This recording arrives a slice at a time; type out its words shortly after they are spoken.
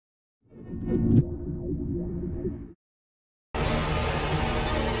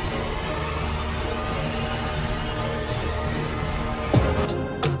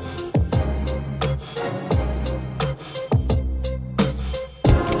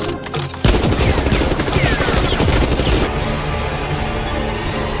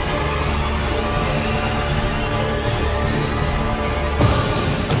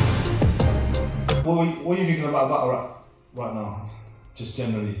what are you thinking about battle rap right now, just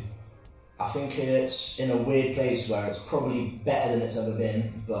generally? I think it's in a weird place where it's probably better than it's ever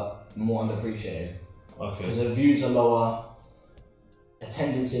been, but more underappreciated. Okay. Because the views are lower,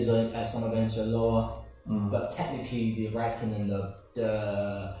 attendances at some events are lower, but technically the writing and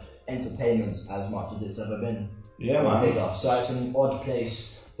the entertainment's as much as it's ever been. Yeah, man. Bigger. So it's an odd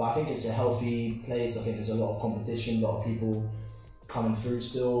place, but I think it's a healthy place. I think there's a lot of competition, a lot of people coming through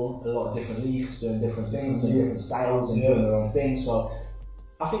still, a lot of different leagues doing different things and different styles and doing their own things. So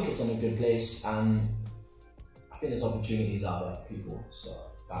I think it's in a good place, and I think there's opportunities out there for people. So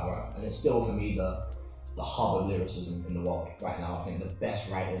and it's still for me the hub of lyricism in the world right now. I think the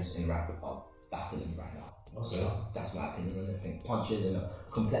best writers in rap are battling right now. Okay. So that's my opinion. And I think punches and the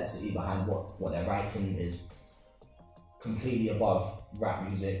complexity behind what they're writing is completely above rap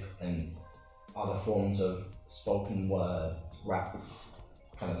music and other forms of spoken word rap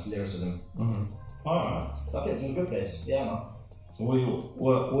kind of lyricism. Alright. So I think it's in a good place. Yeah, man. So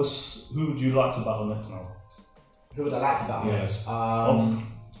who would you like to battle next now? Who would I like to battle next?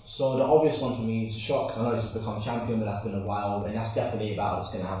 So the obvious one for me is SHOX. I know he's become champion, but that's been a while, and that's definitely a battle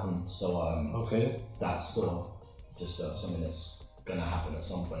that's going to happen. So that's sort of just something that's going to happen at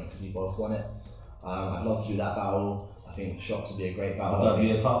some point because we both want it. I'd love to do that battle. I think SHOX would be a great battle. Would that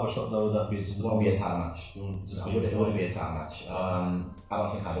be a title shot though? Would that be it wouldn't be a title match. It wouldn't be a title match. I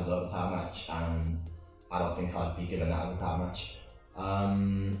don't think I deserve a title match, and I don't think I'd be given that as a title match.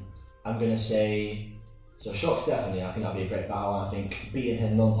 I'm going to say. So SHOX definitely, I think that'd be a great battle. I think beating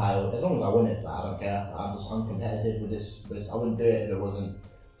him non-title, as long as I win it, like, I don't care. I'm just uncompetitive with this. I wouldn't do it if it wasn't.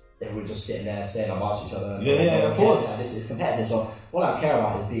 If we're just sitting there saying about each other. Yeah, of course. Like, this is competitive. So all I care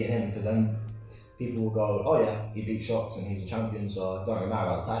about is beating him, because then people will go, oh yeah, he beat SHOX and he's a champion. So it don't really matter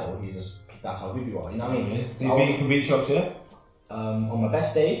about the title. That's how good you are. You know what I mean? So you think you can beat SHOX? Yeah. On my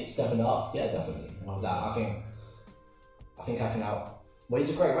best day, stepping it up, yeah, definitely. Like, I think I can out. Well,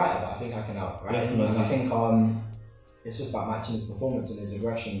 he's a great writer, but I think I can outwrite him. And I think it's just about matching his performance and his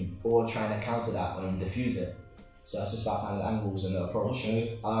aggression, or trying to counter that and diffuse it. So it's just about finding the angles and the approach.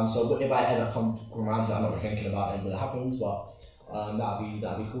 Okay. So if I ever come around to it, I'm not really thinking about it until it happens, but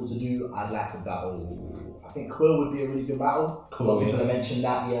that'd be cool to do. I'd like to battle. I think QUILL would be a really good battle. A lot of people have mentioned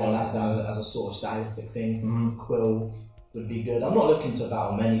that, as a sort of stylistic thing. QUILL would be good. I'm not looking to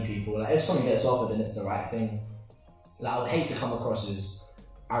battle many people. Like, if something gets offered and it's the right thing, like, I would hate to come across as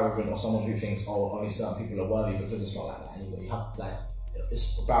arrogant or someone who thinks, oh, only certain people are worthy, because it's not like that anyway. You have, like,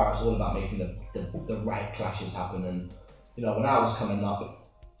 it's all about making the right clashes happen. And you know, when I was coming up,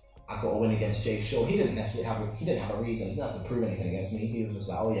 I got a win against Jay Shaw. He didn't necessarily have a reason. He didn't have to prove anything against me. He was just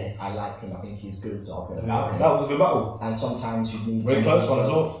like, oh yeah, I like him. I think he's good, so I'll put a battle him. That was a good battle. And sometimes you need very close one as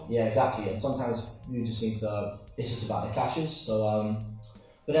well. Yeah, exactly. And sometimes you just need to. It's just about the clashes. So,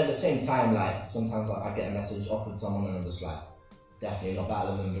 but at the same time, like, sometimes I get a message offered someone and I'm just like, definitely not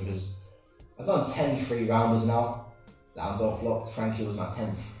battling them, because I've done 10 3-rounders now. Like, I don't flop. Frankie was my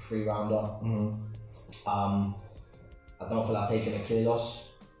 10th 3-rounder. I don't feel like taking a clear loss,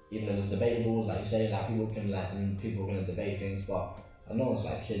 even though there's debatables, like you say, like people are going to debate things, but no one's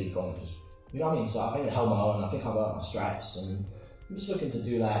like clearly gone, just, you know what I mean? So I think I held my own. I think I've earned my stripes, and I'm just looking to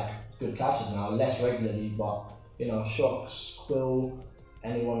do like good clashes now, less regularly, but you know, SHOX, QUILL,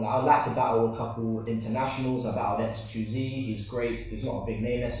 anyone. I'd like to battle a couple internationals. I battled XQZ. He's great. He's not a big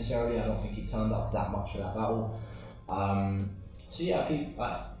name necessarily. I don't think he turned up that much for that battle. So yeah,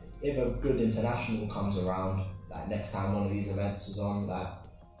 if a good international comes around, like next time one of these events is on, like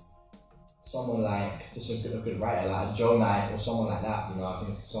someone like just a good writer like Joe Knight or someone like that, you know, I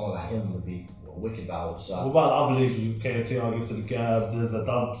think someone like him would be a wicked battle. So what about the other leagues you KOTR give to the there's a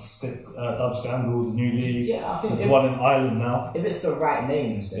dub scandal, the new league. Yeah, I think there's one in Ireland now. If it's the right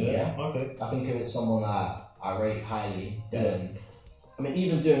names, then yeah. Okay. I think if it's someone that I rate highly, then I mean,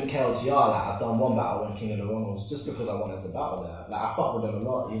 even doing KLTR, like I've done one battle in King of the Ronalds just because I wanted to battle there. Like I fuck with them a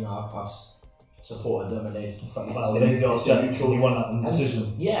lot, you know. I've supported them, and they Lazy Ass Jack, you won that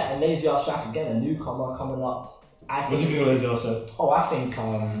decision. Yeah, and Lazy Ass Jack again, a newcomer coming up. What do you think of Lazy Ass Jack? Oh, I think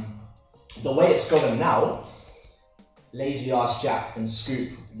the way it's going now, Lazy Ass Jack and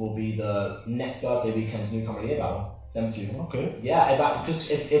Scoop will be the next birthday weekend's newcomer of the year battle. Them two. Okay. Yeah, because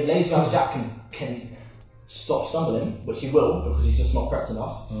if Lazy Ass Jack can stop stumbling, which he will, because he's just not prepped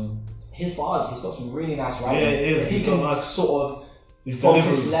enough. His bars, he's got some really nice writing. Yeah, it is. If he can sort of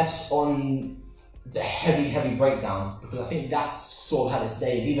focus less on the heavy breakdown, because I think that's sort of had its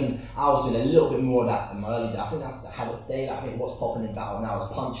day. Even I was doing a little bit more of that in my early days. I think that's had its day. I think what's popping in battle now is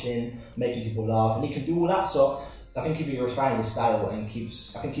punching, making people laugh, and he can do all that. So I think if he refines his style and I think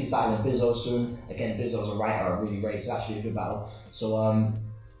he's battling Bizzo soon. Again, Bizzo's a writer I really rate, so that should be a good battle. So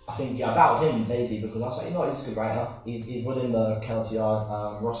I I think I battled him lazy because I was like, you know what, he's a good writer. He's within the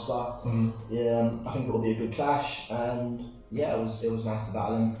KLTR roster. I think it will be a good clash, and yeah, it was nice to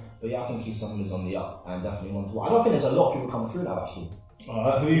battle him. But yeah, I think he's someone who's on the up and definitely one to watch. I don't think there's a lot of people coming through now actually. Who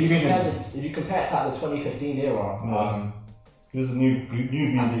are you feeling? If you compare it to the 2015 era, there's a new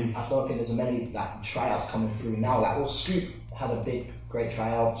music. I don't think there's many like tryouts coming through now. Like, well, Scoop had a great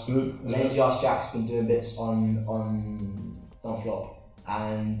tryout. Scoop. Lazy Ass Jack's been doing bits on Don't Flop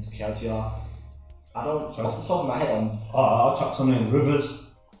and KLTR. I don't, off the top of my head, I'll chuck some in. Rivers.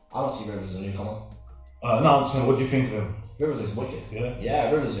 I don't see Rivers as a newcomer. No, I'm saying, what do you think of him? Rivers is wicked.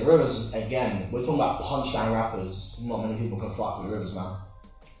 Yeah, Rivers again, we're talking about punchline rappers. Not many people can fuck with Rivers, man.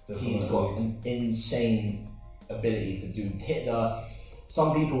 Definitely. He's got an insane ability to hit the.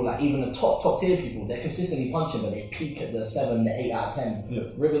 Some people, like even the top tier people, they're consistently punching, but they peak at the 7, the 8 out of 10. Yeah.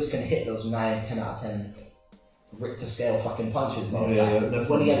 Rivers can hit those 9, 10 out of 10 Richter scale fucking punches, bro.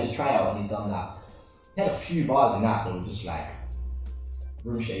 When he had his tryout and he done that, he had a few bars in that that were just like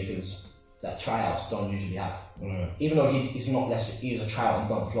room shakers that tryouts don't usually have. Even though he's not less, he's a tryout and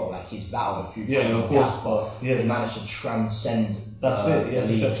don't flop, like he's battled a few times, of course, but he managed to transcend. That's it. Yeah,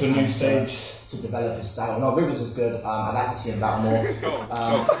 to step to a new stage. To develop his style. No, Rivers is good. I'd like to see him battle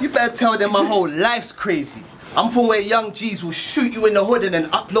more. You better tell them my whole life's crazy. I'm from where young G's will shoot you in the hood and then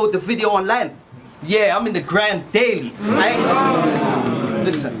upload the video online. Yeah, I'm in the grind daily.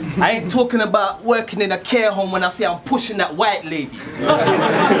 Listen, I ain't talking about working in a care home when I say I'm pushing that white lady.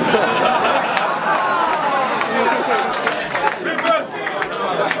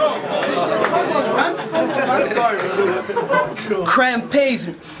 Crime pays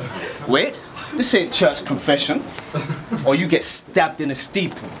me. Wait, this ain't church confession. Or you get stabbed in a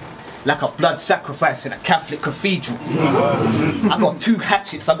steeple, like a blood sacrifice in a Catholic cathedral. I got 2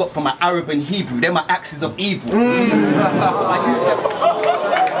 hatchets I got from my Arab and Hebrew. They're my axes of evil.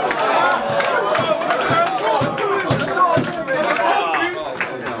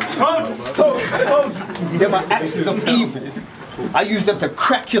 They're my axes of evil. I use them to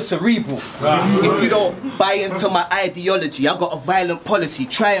crack your cerebral. If you don't buy into my ideology, I got a violent policy.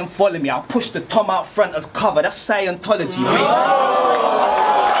 Try and follow me. I'll push the Tom out front as cover. That's Scientology, mate.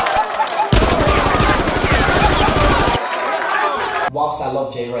 Whilst I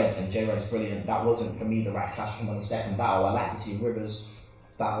love J Red and J Red's brilliant, that wasn't for me the right clash for him on the second battle. I'd like to see Rivers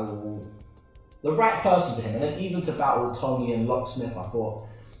battle the right person for him, and then even to battle Tony and Locksmith. I thought,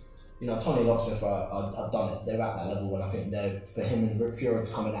 you know, Tony and Locksmith are done it. They're at that level, and I think for him and Rick Fury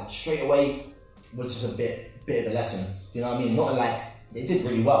to come in that straight away, which is a bit of a lesson. You know what I mean? Not like they did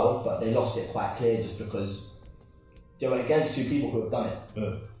really well, but they lost it quite clear just because they were against 2 people who have done it.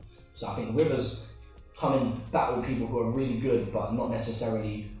 So I think Rivers come and battle people who are really good, but not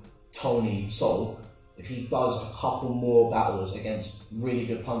necessarily Tony Soul. If he does a couple more battles against really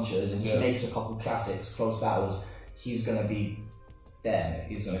good punchers and just makes a couple classics, close battles, he's gonna be there.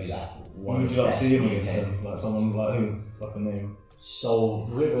 He's gonna be like one Who of would the you like to best. see him against them? Like someone like who? Like a name? So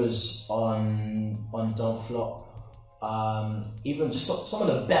Rivers on Don't Flop. Even just some of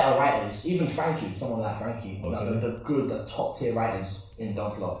the better writers, even Frankie, someone like Frankie, like the top tier writers in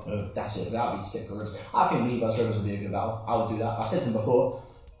Don't Flop. That's it. That would be sick for Rivers. I think me versus Rivers would be a good battle. I would do that. I said to him before.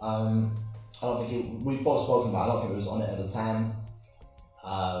 I don't think we've both spoken about. I don't think it was on it at the time.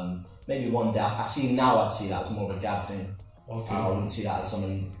 Maybe one day. I'd see that as more of a Gab thing. I wouldn't see that as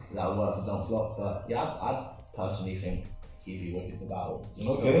something that would work for Don't Flop. But yeah, I'd personally think he'd be wicked to battle. You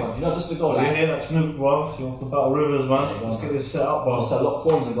know, just to go like. Yeah, that's Snoop, bruv. You want to battle Rivers, man. Let's get this set up, bruv. Just to lock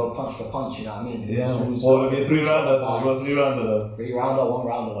corners and go punch for punch. You know what I mean? Yeah. We'll get 3-rounder. We've got 3-rounder though. 3-rounder,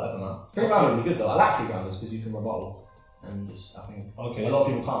 1-rounder, whatever, man. 3-rounder would be good though. I like 3-rounders because you can rebuttal. And just, I think a lot of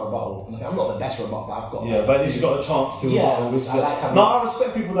people can't rebuttal. And I think I'm not the best rebuttal, but I've got. Yeah, but at least you got a chance to rebuttal. I like having. No, I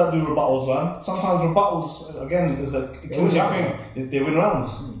respect people that do rebuttals, man. Sometimes rebuttals, again, is a thing. They win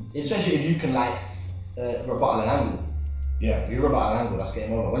rounds. Especially if you can like rebuttal an angle. Yeah. If you rebuttal an angle, that's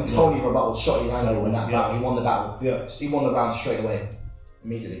game over. When Tony rebuttal shot his angle in that battle, he won the battle. Yeah. He won the round straight away,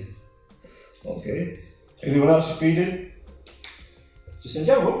 immediately. Okay. Anyone else you feeding? Just in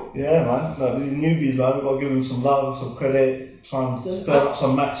general? Yeah, man. No, these newbies, man, we've got to give them some love, some credit, try and stir up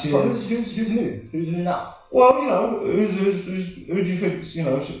some matches. But who's new? Who's new now? Well, you know, who do you think, you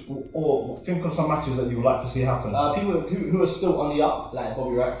know, or think of some matches that you would like to see happen? People who are still on the up, like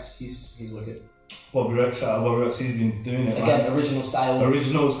Bobby Rex, he's wicked. Bobby Rex, he's been doing it. Again, man. original style.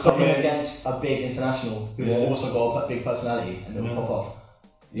 Originals coming against a big international who's also got a big personality and they'll pop off.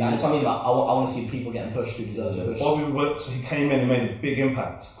 Like, it's something that I want to see people getting pushed who deserve to push. Bobby Rex, he came in and made a big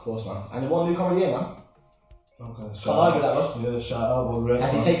impact. Of course, man. And he won Newcomer of the Year, man. Okay, can't argue that, bro. Yeah, shout out Bobby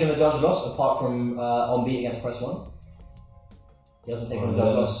Rex. Has he taken the judge loss apart from on beat against Press 1? He hasn't taken a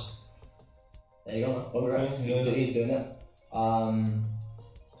judge loss. There you go, Bobby Rex. Yeah. He's doing it.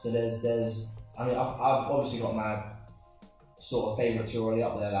 So there's. I mean, I've obviously got my sort of favourites already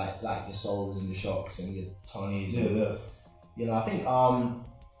up there, like your Souls and your SHOX and your Tonys. Yeah. You know, I think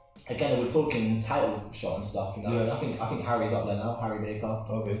again we're talking title shot and stuff. You know, and I think Harry's up there now. Harry Baker.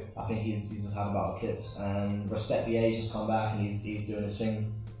 Okay. I think he's just had about clips, and Respect BA's just come back and he's doing his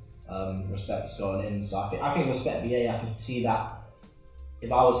thing. Respect's going in, so I think Respect BA. I can see that.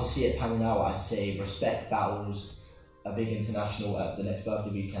 If I was to see it panning out, I'd say Respect battles a big international at the next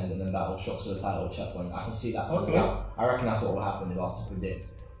birthday weekend, and then battle SHOX for the title at Checkpoint. I can see that. Okay. I reckon that's what will happen if I was to predict.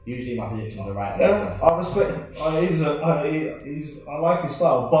 Usually my predictions are right. Yeah, I respect. I like his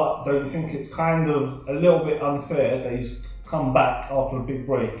style, but don't you think it's kind of a little bit unfair that he's come back after a big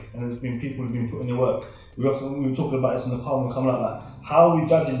break and there's been people who've been putting in work? We were talking about this in the car when coming out. Like, how are we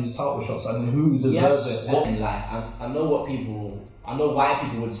judging these title shots and who deserves it? And like, I know why people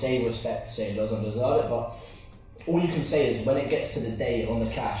would say Respect, say doesn't deserve it, but all you can say is when it gets to the day on the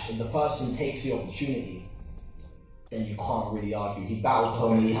clash, if the person takes the opportunity, then you can't really argue. He battled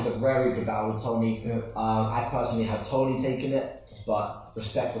Tony, he had a very good battle with Tony. Yeah. I personally had Tony taking it, but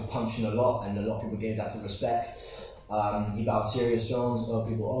Respect was punching a lot, and a lot of people gave that to Respect. He battled Serious Jones, a lot of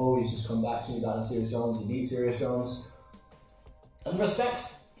people, he's just come back, he battled Serious Jones, he beat Serious Jones. And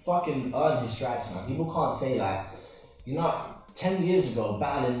Respect's fucking earned his stripes, man. People can't say like, 10 years ago,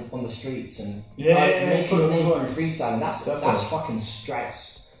 battling on the streets and making a name through freestyling, that's fucking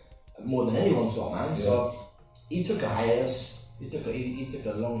stripes more than anyone's got, man. Yeah. So he took a hiatus, he took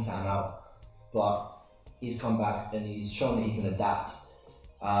a long time out, but he's come back and he's shown that he can adapt.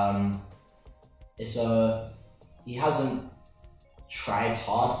 He hasn't tried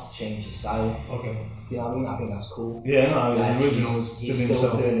hard to change his style. Okay. You know what I mean? I think that's cool. Yeah, no, like, the original was he's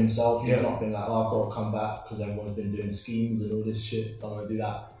still doing himself. He's Yeah. not been like, I've got to come back because everyone's been doing schemes and all this shit, so I'm going to do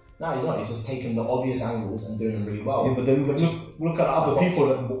that. No, he's not. He's just taking the obvious angles and doing them really well. Yeah, but then look at other people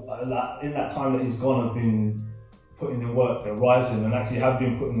that in that time that he's gone have been putting in work, they're rising and actually have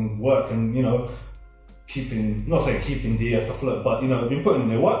been putting in work and, keeping the earth afloat, but, been putting in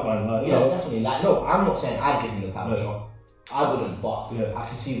their work, man. Like, definitely. Like, no, I'm not saying I'd give him the title shot. I wouldn't, but I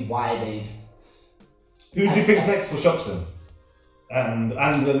can see why they'd. Who do you think's next for SHOX then? And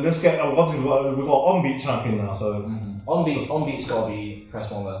let's get obviously we've got on-beat champion now, so on-beat's got to be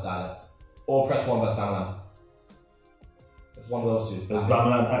Press 1 versus Dialects or Press 1 versus Bamalan. It's one of those two. Is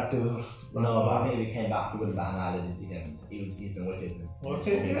Bamalan active? No, but I think if he came back, he would have battled again. He's been wicked. I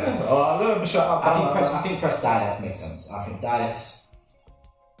think Press Dialect makes sense. I think Dialect's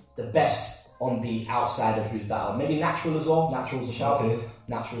the best on beat outside of who's battled. Maybe Natural as well. Natural's a shout. Okay.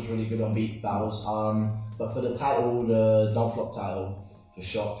 Natural's really good on beat battles. But for the title, the Don't Flop title for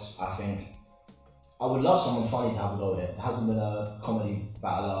SHOX, I think I would love someone funny to have a go there. There hasn't been a comedy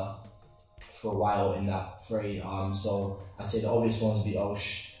battler for a while in that fray. So I say the obvious ones would be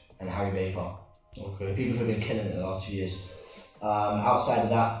Osh and Harry Baker. Okay. People who've been killing it the last 2 years. Outside of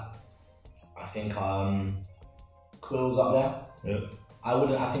that, I think QUILL's up there. Yeah.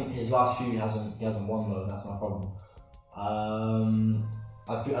 I think his last few he hasn't won though. That's not a problem.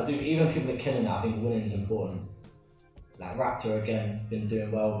 I do even people that are killing that. I think winning's important. Like Raptor again, been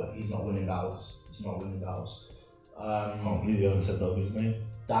doing well, but he's not winning battles. Can't believe you haven't said that with his name.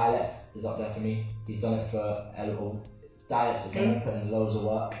 Dialect is up there for me. He's done it for a little. Dialect's again putting loads of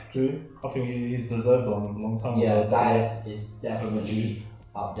work. True. I think he's deserved one a long time ago. Yeah, Dialect is definitely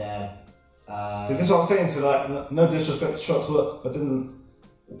up there. So this is what I'm saying. So like, no disrespect to SHOX work, but then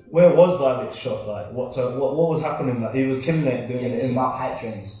where was Dialect shot? Like, what was happening? Like, he was killing it. It's about hype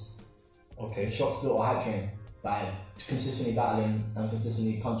trains. Okay. SHOX built a hype train by consistently battling and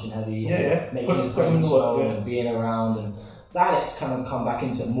consistently punching heavy, making his presence presence known and being around. And Dialect's kind of come back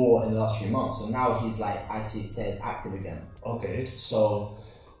into it more in the last few months, and now he's like, I'd say, active again. Okay. So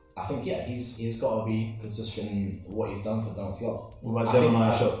I think he's got to be, because just from what he's done for Don't Flop. What about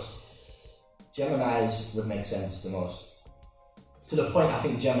Gemini SHOX? Gemini's would make sense the most. To the point, I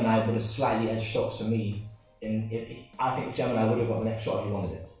think Gemini would have slightly edged SHOX for me. I think Gemini would have got the next shot if he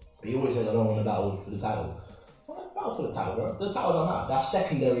wanted it. But he always says, I don't want to battle for the title. Well, battle for the title, bro. The title don't matter. That's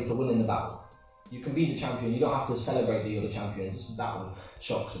secondary to winning the battle. You can be the champion. You don't have to celebrate that you're the champion. Just battle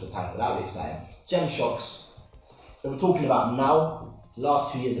SHOX for the title. That would be exciting. Gem SHOX, that we're talking about now, the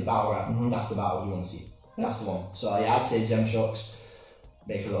last 2 years of battle rap, that's the battle you want to see. That's the one. So yeah, I'd say Gem SHOX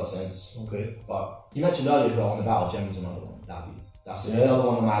make a lot of sense. Okay. But you mentioned earlier who I want to battle. Gem is another one. That's another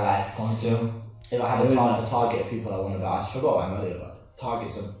one of my like. If I had a target of people I want to battle, I forgot about him earlier, but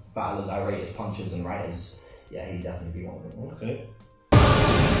targets of battlers I rate as punchers and writers, yeah, he'd definitely be one of them. Okay.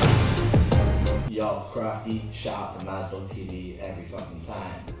 Yo, Crafty, shout out to Mad Dog TV every fucking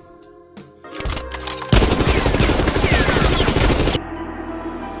time.